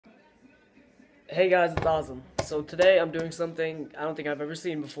Hey guys, it's Awesome. So today I'm doing something I don't think I've ever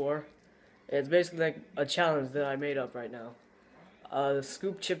seen before. It's basically like a challenge that I made up right now. The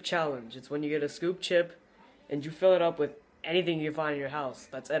scoop chip challenge. It's when you get a scoop chip and you fill it up with anything you can find in your house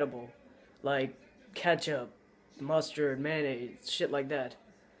that's edible. Like ketchup, mustard, mayonnaise, shit like that.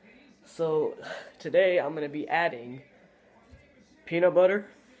 So today I'm going to be adding peanut butter,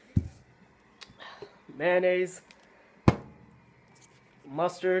 mayonnaise,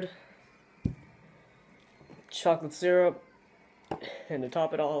 mustard, chocolate syrup, and to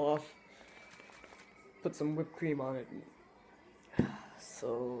top it all off, put some whipped cream on it.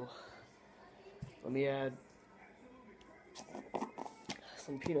 So let me add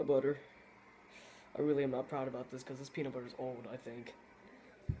some peanut butter. I really am not proud about this because this peanut butter is old, I think.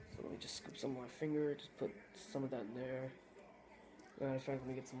 So let me just scoop some on my finger, just put some of that in there. Matter of fact, let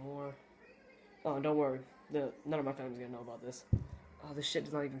me get some more. Oh, and don't worry, none of my family's gonna know about this. Oh, this shit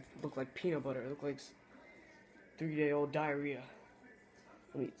does not even look like peanut butter. It looks like 3-day-old diarrhea.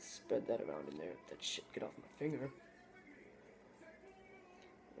 Let me spread that around in there. That shit get off my finger.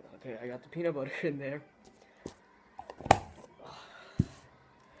 Okay, I got the peanut butter in there.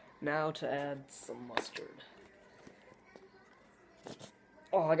 Now to add some mustard.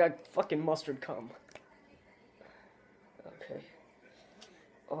 Oh, I got fucking mustard cum. Okay.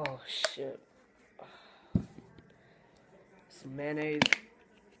 Oh, shit. Some mayonnaise.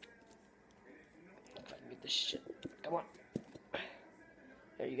 If I can get this shit. Come on.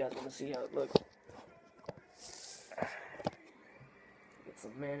 There, you guys want to see how it looks. Get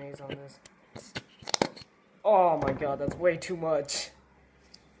some mayonnaise on this. Oh my god, that's way too much.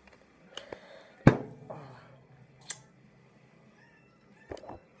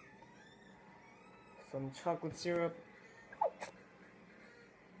 Some chocolate syrup.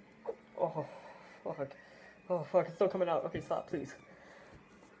 Oh, fuck. Oh, fuck, it's still coming out. Okay, stop, please.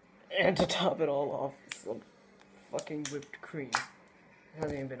 And to top it all off, some fucking whipped cream. It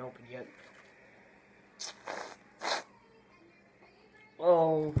hasn't even been opened yet.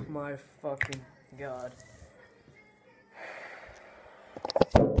 Oh my fucking god.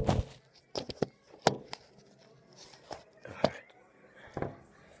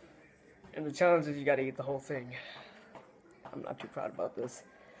 And the challenge is you gotta eat the whole thing. I'm not too proud about this.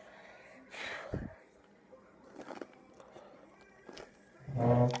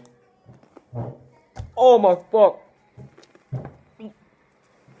 Oh my fuck.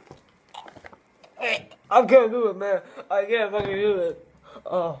 I can't do it, man. I can't fucking do it.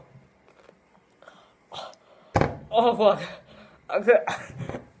 Oh. Oh fuck. I can't.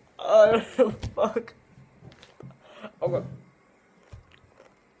 Oh fuck. Okay.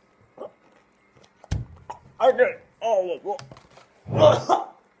 I can't. Oh fuck.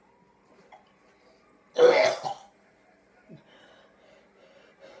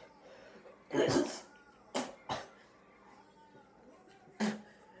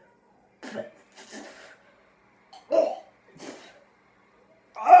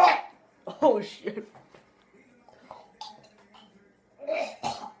 Oh shit.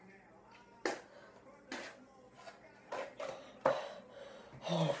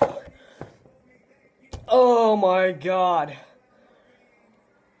 Oh fuck. Oh my god.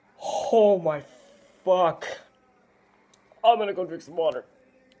 Oh my fuck. I'm gonna go drink some water.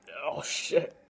 Oh shit.